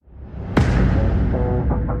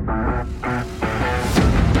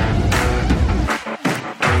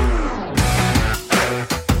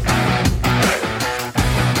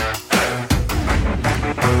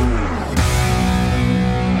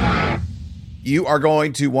you are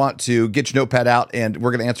going to want to get your notepad out, and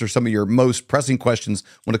we're going to answer some of your most pressing questions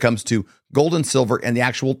when it comes to gold and silver and the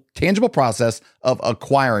actual tangible process of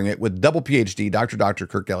acquiring it with double PhD, Dr.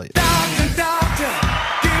 Kirk Elliott. Doctor,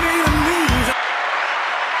 give me the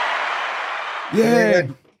news. Yeah.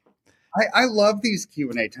 I love these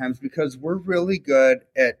Q&A times because we're really good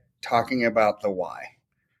at talking about the why.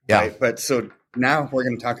 Yeah. Right? But so now we're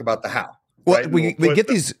going to talk about the how. Well, right? we get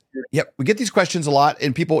these. Yep, we get these questions a lot,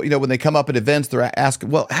 and people, when they come up at events, they're asking,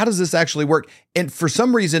 "Well, how does this actually work?" And for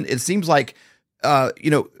some reason, it seems like, kind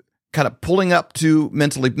of pulling up to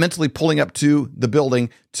mentally pulling up to the building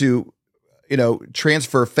to,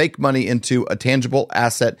 transfer fake money into a tangible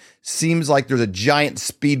asset seems like there's a giant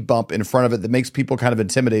speed bump in front of it that makes people kind of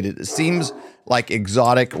intimidated. It seems like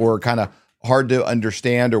exotic or kind of hard to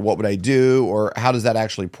understand, or what would I do, or how does that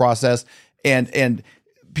actually process? And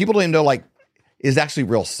people don't even know, like, is actually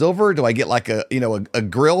real silver? Do I get like a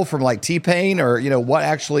grill from like T-Pain, or, what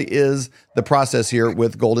actually is the process here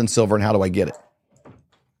with gold and silver, and how do I get it?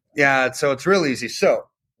 Yeah. So it's real easy. So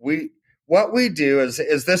what we do is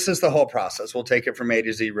this is the whole process. We'll take it from A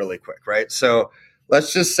to Z really quick. Right. So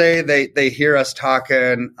let's just say they hear us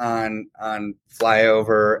talking on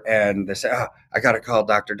flyover, and they say, I got to call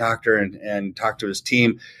Dr. and talk to his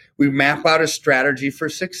team. We map out a strategy for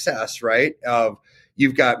success, right?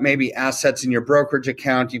 You've got maybe assets in your brokerage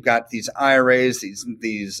account. You've got these IRAs,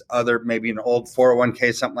 these other, maybe an old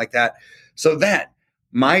 401k, something like that. So then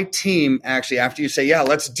my team actually, after you say, yeah,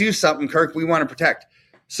 let's do something, Kirk, we want to protect.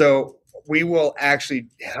 So we will actually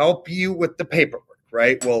help you with the paperwork,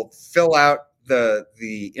 right? We'll fill out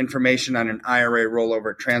the information on an IRA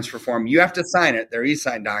rollover transfer form. You have to sign it. They're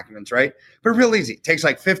e-sign documents, right? But real easy. It takes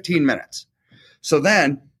like 15 minutes. So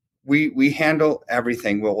then we handle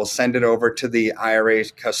everything. We'll send it over to the IRA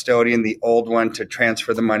custodian, the old one, to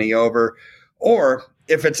transfer the money over. Or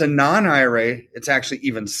if it's a non-IRA, it's actually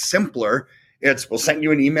even simpler. We'll send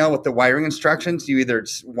you an email with the wiring instructions. You either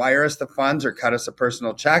wire us the funds or cut us a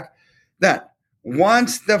personal check. Then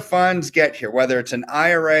once the funds get here, whether it's an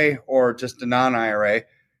IRA or just a non-IRA,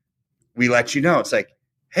 we let you know. It's like,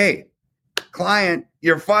 hey, client,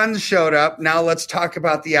 your funds showed up. Now let's talk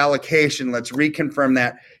about the allocation. Let's reconfirm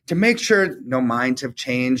that to make sure no minds have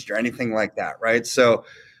changed or anything like that, right? So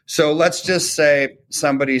let's just say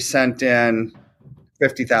somebody sent in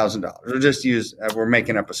 $50,000. We'll just we're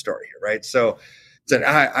making up a story here, right? So said,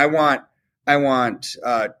 I want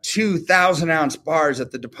 2,000 ounce bars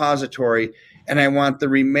at the depository, and I want the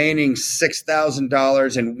remaining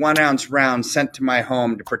 $6,000 in 1 ounce rounds sent to my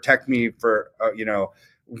home to protect me for,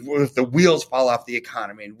 if the wheels fall off the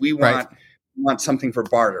economy, and we want something for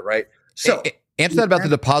barter, right? So answer that about the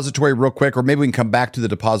depository real quick, or maybe we can come back to the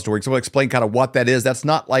depository. So we'll explain kind of what that is. That's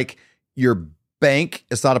not like your bank.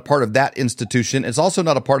 It's not a part of that institution. It's also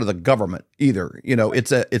not a part of the government either.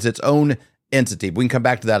 It's its own entity. We can come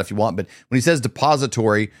back to that if you want. But when he says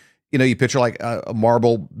depository, you picture like a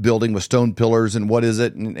marble building with stone pillars, and what is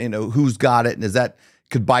it, and who's got it, and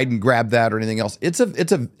could Biden grab that or anything else? It's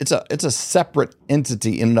a separate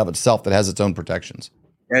entity in and of itself that has its own protections.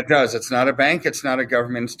 It does. It's not a bank. It's not a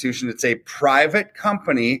government institution. It's a private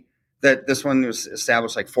company. That this one was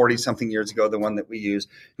established like 40 something years ago, the one that we use.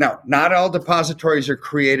 Now, not all depositories are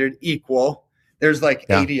created equal. There's like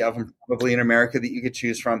 80 of them probably in America that you could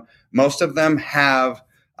choose from. Most of them have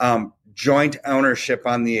joint ownership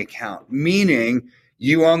on the account, meaning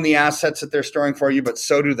you own the assets that they're storing for you, but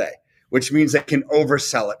so do they, which means they can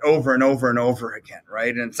oversell it over and over and over again,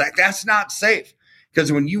 right? And it's like, that's not safe,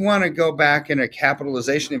 because when you want to go back in a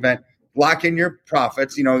capitalization event, lock in your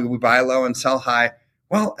profits, we buy low and sell high.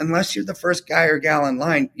 Well, unless you're the first guy or gal in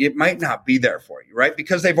line, it might not be there for you, right?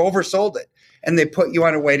 Because they've oversold it and they put you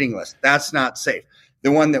on a waiting list. That's not safe.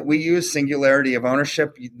 The one that we use, singularity of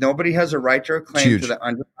ownership, nobody has a right to a claim to the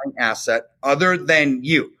underlying asset other than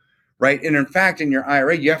you, right? And in fact, in your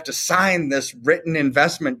IRA, you have to sign this written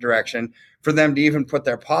investment direction for them to even put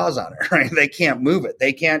their paws on it, right? They can't move it.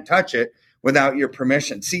 They can't touch it without your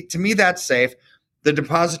permission. See, to me, that's safe. The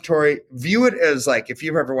depository, view it as like if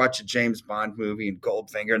you've ever watched a James Bond movie in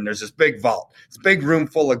Goldfinger, and there's this big vault, this big room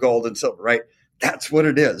full of gold and silver, right? That's what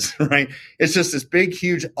it is, right? It's just this big,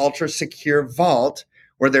 huge, ultra secure vault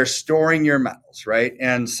where they're storing your metals, right?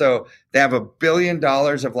 And so they have $1 billion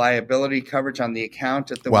of liability coverage on the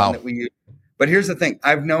account at the one that we use. But here's the thing.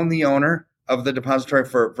 I've known the owner of the depository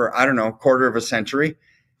for I don't know, a quarter of a century.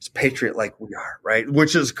 It's patriot like we are, right?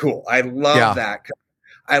 Which is cool. I love that.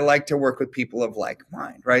 I like to work with people of like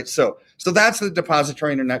mind, right? So that's the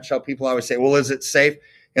depository in a nutshell. People always say, well, is it safe?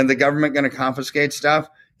 And the government going to confiscate stuff?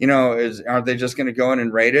 Are they just going to go in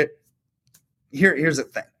and raid it? Here's the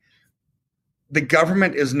thing. the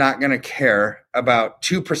government is not going to care about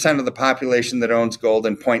 2% of the population that owns gold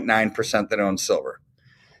and 0.9% that owns silver.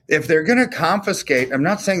 If they're going to confiscate, I'm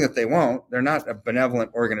not saying that they won't. They're not a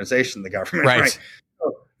benevolent organization, the government, right?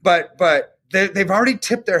 But they've already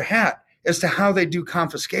tipped their hat as to how they do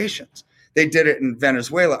confiscations. They did it in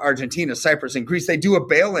Venezuela, Argentina, Cyprus, and Greece. They do a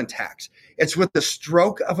bail-in tax. It's with the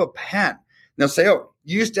stroke of a pen. They'll say, "Oh,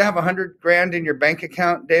 you used to have $100,000 in your bank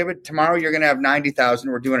account, David. Tomorrow you're going to have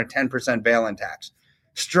 90,000. We're doing a 10% bail-in tax."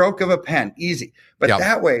 Stroke of a pen, easy. But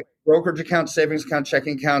that way, brokerage accounts, savings accounts,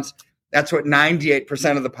 checking accounts, that's what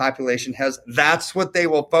 98% of the population has. That's what they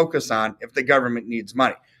will focus on if the government needs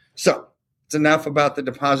money. So it's enough about the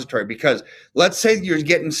depository, because let's say you're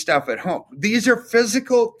getting stuff at home. These are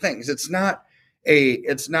physical things. It's like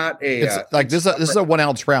this is a 1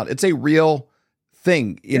 ounce round. It's a real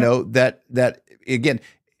thing, you know, that again,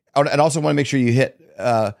 I'd also want to make sure you hit,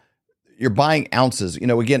 you're buying ounces, you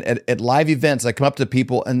know, again, at live events, I come up to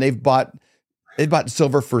people and they bought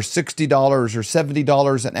silver for $60 or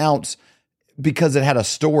 $70 an ounce because it had a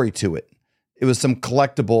story to it. It was some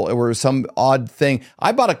collectible or some odd thing.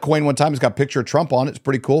 I bought a coin one time. It's got a picture of Trump on it. It's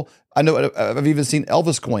pretty cool. I know I've even seen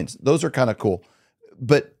Elvis coins. Those are kind of cool.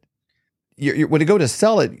 But when you go to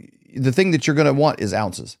sell it, the thing that you're going to want is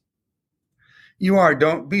ounces. You are.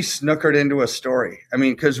 Don't be snookered into a story. I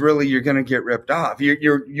mean, because really you're going to get ripped off.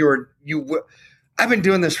 I've been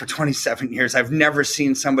doing this for 27 years. I've never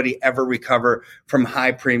seen somebody ever recover from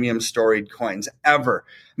high premium storied coins, ever.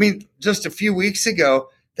 I mean, just a few weeks ago,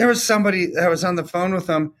 there was somebody that was on the phone with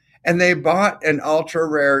them, and they bought an ultra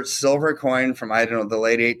rare silver coin from, I don't know, the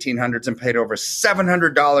late 1800s and paid over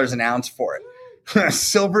 $700 an ounce for it.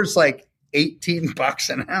 Silver's like $18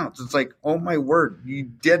 an ounce. It's like, oh my word, you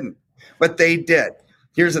didn't. But they did.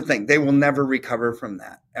 Here's the thing. They will never recover from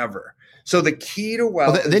that, ever. So the key to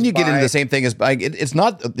wealth. Well, then you get into the same thing as buying. It's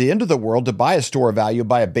not the end of the world to buy a store of value,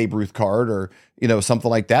 buy a Babe Ruth card or, you know, something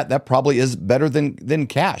like that. That probably is better than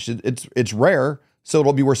cash. It's rare, so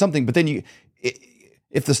it'll be worth something. But then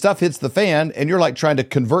if the stuff hits the fan and you're like trying to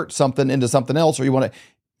convert something into something else, or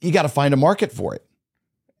you got to find a market for it.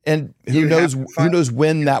 And who knows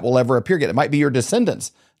when that will ever appear again. It might be your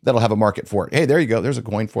descendants that'll have a market for it. Hey, there you go. There's a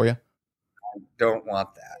coin for you. I don't want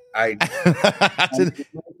that.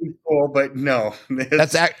 Cool, but no.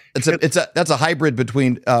 That's a hybrid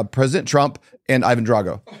between President Trump and Ivan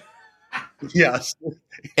Drago. Yes,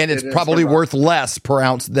 and it's probably worth less per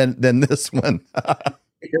ounce than this one.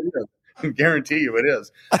 It is. I guarantee you, it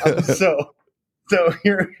is. So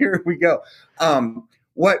here we go.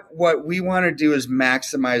 What we want to do is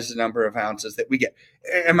maximize the number of ounces that we get.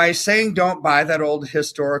 Am I saying don't buy that old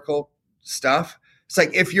historical stuff? It's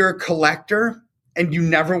like, if you're a collector and you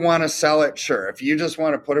never want to sell it, sure. If you just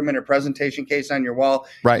want to put them in a presentation case on your wall,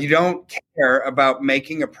 right, you don't care about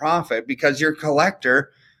making a profit because you're a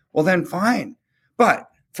collector, well then fine. But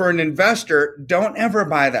for an investor, don't ever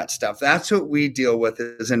buy that stuff. That's what we deal with,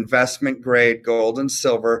 is investment grade gold and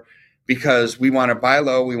silver, because we want to buy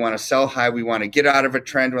low, we want to sell high, we want to get out of a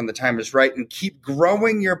trend when the time is right and keep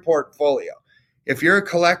growing your portfolio. If you're a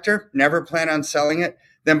collector, never plan on selling it,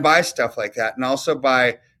 then buy stuff like that. And also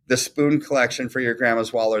buy the spoon collection for your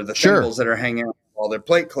grandma's wall, or the thimbles that are hanging on the wall, their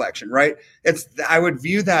plate collection, right? I would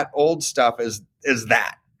view that old stuff as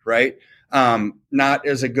that, right? Not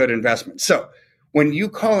as a good investment. So when you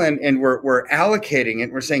call in and we're allocating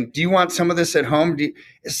it, we're saying, do you want some of this at home?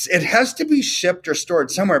 It has to be shipped or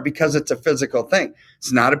stored somewhere because it's a physical thing.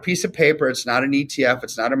 It's not a piece of paper. It's not an ETF.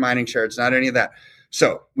 It's not a mining share. It's not any of that.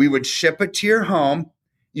 So we would ship it to your home.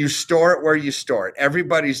 You store it where you store it.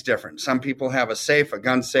 Everybody's different. Some people have a safe, a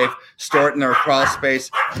gun safe, store it in their crawl space,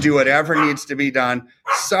 do whatever needs to be done.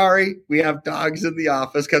 Sorry, we have dogs in the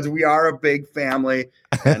office because we are a big family.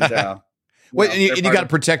 And well, and you got to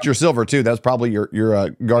protect your silver too. That's probably your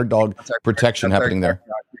guard dog protection happening there.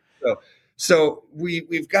 So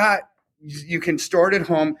we've got, you can store it at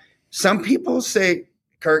home. Some people say,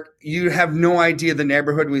 Kirk, you have no idea the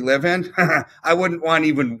neighborhood we live in. I wouldn't want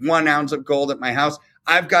even 1 ounce of gold at my house.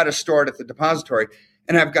 I've got to store it at the depository.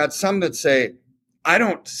 And I've got some that say, I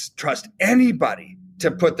don't trust anybody to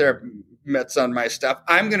put their mitts on my stuff.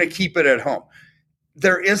 I'm going to keep it at home.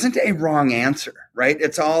 There isn't a wrong answer, right?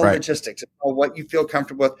 It's all logistics. It's all what you feel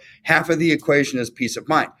comfortable with. Half of the equation is peace of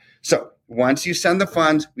mind. So once you send the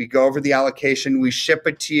funds, we go over the allocation, we ship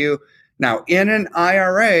it to you. Now, in an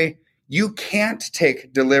IRA, you can't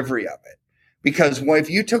take delivery of it, because if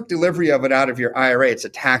you took delivery of it out of your IRA, it's a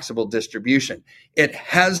taxable distribution. It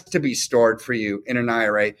has to be stored for you in an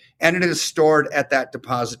IRA, and it is stored at that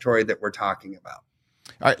depository that we're talking about.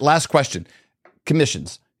 All right, last question.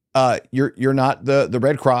 Commissions. You're not the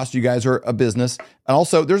Red Cross. You guys are a business, and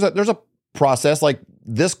also there's a process, like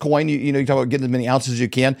this coin, you talk about getting as many ounces as you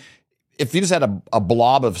can. If you just had a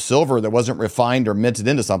blob of silver that wasn't refined or minted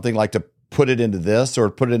into something, like to put it into this or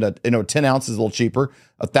put it in 10 ounces is a little cheaper.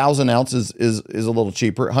 1,000 ounces is a little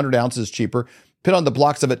cheaper. 100 ounces cheaper. Put on the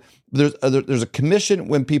blocks of it. There's a commission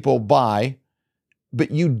when people buy,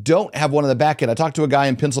 but you don't have one on the back end. I talked to a guy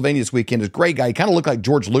in Pennsylvania this weekend. He's a great guy. He kind of looked like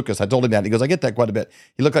George Lucas. I told him that. He goes, I get that quite a bit.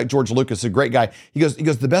 He looked like George Lucas, a great guy. He goes,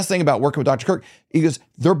 the best thing about working with Dr. Kirk, he goes,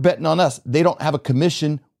 they're betting on us. They don't have a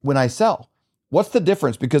commission when I sell. What's the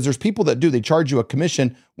difference? Because there's people that do. They charge you a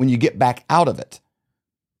commission when you get back out of it.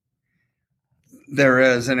 There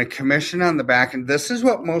is, and a commission on the back end. This is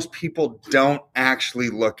what most people don't actually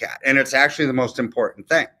look at. And it's actually the most important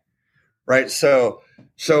thing, right? So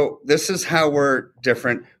this is how we're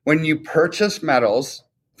different. When you purchase metals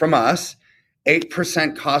from us,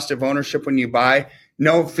 8% cost of ownership when you buy,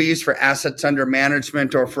 no fees for assets under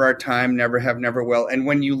management or for our time, never have, never will. And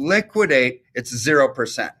when you liquidate, it's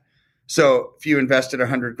 0%. So if you invested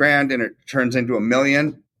 $100,000 and it turns into $1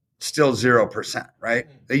 million, still 0%, right?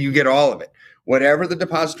 You get all of it. Whatever the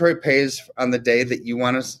depository pays on the day that you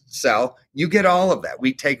want to sell, you get all of that.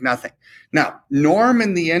 We take nothing. Now, norm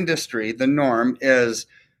in the industry, the norm is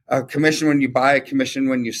a commission when you buy, a commission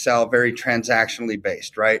when you sell, very transactionally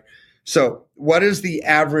based, right? So what is the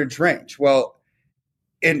average range? Well,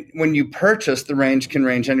 when you purchase, the range can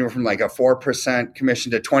range anywhere from like a 4%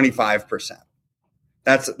 commission to 25%.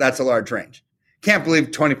 That's a large range. Can't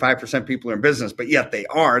believe 25% people are in business, but yet they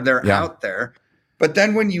are. They're out there. But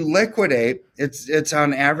then when you liquidate, it's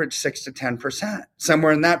on average 6 to 10%,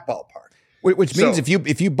 somewhere in that ballpark. Which means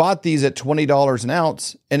if you bought these at $20 an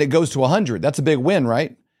ounce and it goes to $100, that's a big win,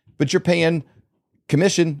 right? But you're paying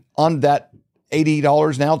commission on that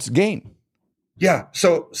 $80 an ounce gain. Yeah.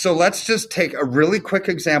 So let's just take a really quick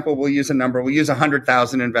example. We'll use a number. We'll use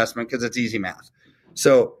 100,000 investment because it's easy math.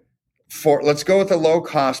 So let's go with a low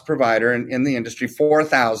cost provider in the industry,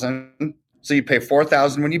 4,000. So you pay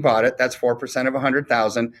 4,000 when you bought it. That's 4% of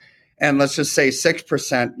 100,000. And let's just say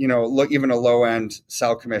 6%, even a low end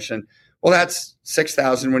sell commission. Well, that's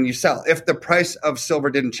 6,000 when you sell. If the price of silver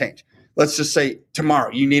didn't change, let's just say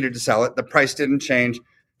tomorrow you needed to sell it. The price didn't change.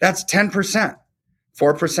 That's 10%.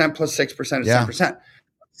 4% plus 6% is 10%.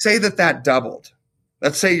 Say that doubled.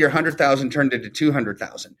 Let's say your 100,000 turned into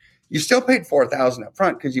 200,000. You still paid 4,000 up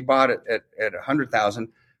front because you bought it at 100,000.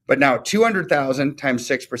 But now 200,000 times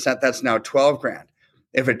 6%, that's now 12 grand.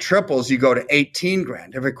 If it triples, you go to 18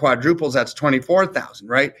 grand. If it quadruples, that's 24,000,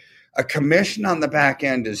 right? A commission on the back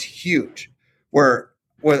end is huge. Where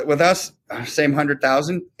with us, same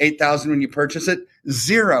 100,000, 8,000 when you purchase it,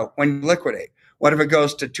 0 when you liquidate. What if it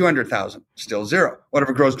goes to 200,000? Still 0. What if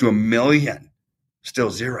it grows to $1 million? Still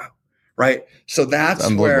 0, right? So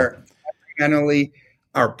that's where generally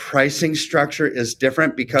our pricing structure is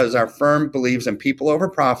different because our firm believes in people over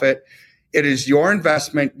profit. It is your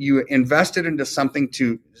investment. You invested into something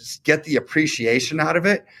to get the appreciation out of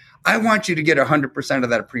it. I want you to get 100% of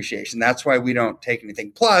that appreciation. That's why we don't take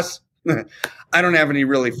anything. Plus, I don't have any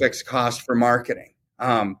really fixed cost for marketing.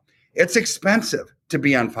 It's expensive to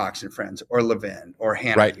be on Fox and Friends or Levin or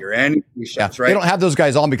Hannity or any shows, right? They don't have those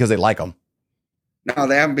guys on because they like them. No,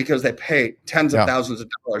 they have them because they pay tens of thousands of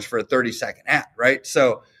dollars for a 30-second ad, right?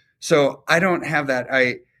 So I don't have that.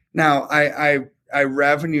 I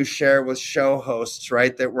revenue share with show hosts,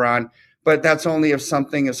 right, that we're on, but that's only if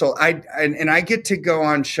something. So I get to go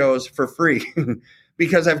on shows for free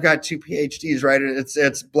because I've got 2 PhDs, right?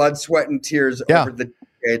 It's blood, sweat, and tears over the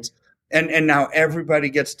decades, and now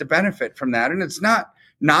everybody gets to benefit from that. And it's not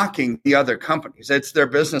knocking the other companies; it's their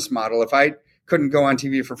business model. If I couldn't go on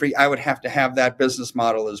TV for free, I would have to have that business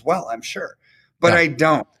model as well, I'm sure. But I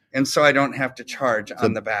don't. And so I don't have to charge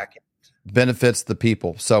on the back end. Benefits the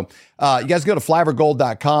people. So you guys go to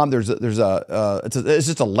flyvergold.com. It's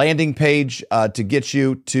just a landing page to get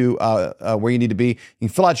you to where you need to be. You can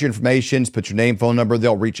fill out your information, put your name, phone number.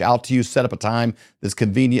 They'll reach out to you, set up a time that's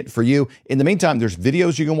convenient for you. In the meantime, there's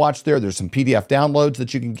videos you can watch there. There's some PDF downloads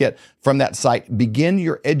that you can get from that site. Begin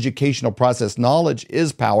your educational process. Knowledge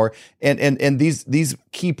is power. And these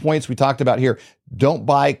key points we talked about here. Don't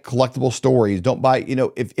buy collectible stories. Don't buy,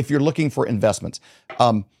 if you're looking for investments,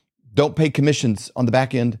 don't pay commissions on the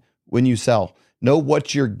back end when you sell. Know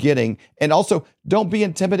what you're getting. And also, don't be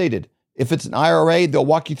intimidated. If it's an IRA, they'll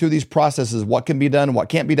walk you through these processes, what can be done and what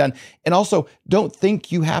can't be done. And also, don't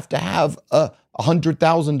think you have to have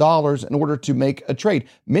 $100,000 in order to make a trade.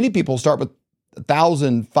 Many people start with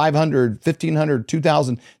 $1,000, $500, $1,500,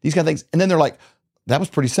 $2,000, these kind of things. And then they're like, that was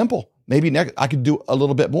pretty simple. Maybe next I could do a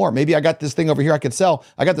little bit more. Maybe I got this thing over here I could sell.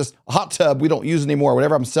 I got this hot tub we don't use anymore,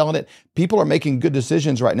 whatever, I'm selling it. People are making good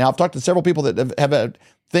decisions right now. I've talked to several people that have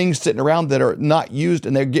things sitting around that are not used,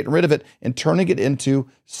 and they're getting rid of it and turning it into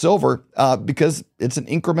silver because it's an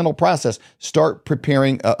incremental process. Start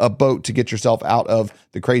preparing a boat to get yourself out of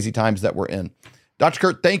the crazy times that we're in. Dr.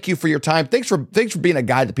 Kurt, thank you for your time. Thanks for being a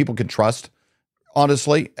guy that people can trust.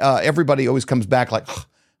 Honestly, everybody always comes back like,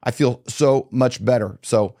 I feel so much better.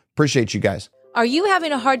 So appreciate you guys. Are you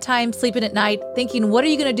having a hard time sleeping at night, thinking, what are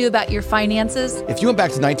you going to do about your finances? If you went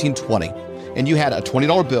back to 1920 and you had a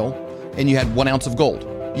 $20 bill and you had 1 ounce of gold,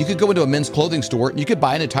 you could go into a men's clothing store and you could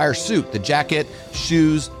buy an entire suit, the jacket,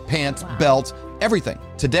 shoes, pants, belts, everything.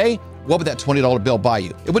 Today, what would that $20 bill buy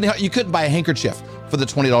you? You couldn't buy a handkerchief for the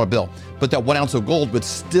 $20 bill, but that 1 ounce of gold would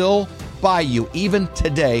still buy you, even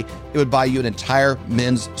today, it would buy you an entire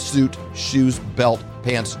men's suit, shoes, belt,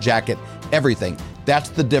 pants, jacket, everything. That's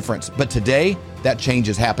the difference. But today, that change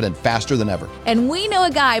is happening faster than ever. And we know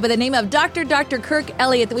a guy by the name of Dr. Kirk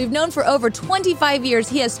Elliott that we've known for over 25 years.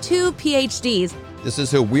 He has 2 PhDs. This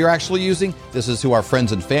is who we're actually using. This is who our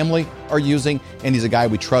friends and family are using. And he's a guy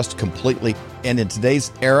we trust completely. And in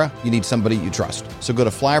today's era, you need somebody you trust. So go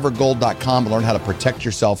to flyovergold.com and learn how to protect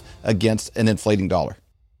yourself against an inflating dollar.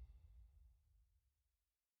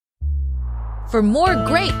 For more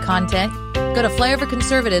great content, go to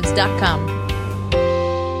flyoverconservatives.com.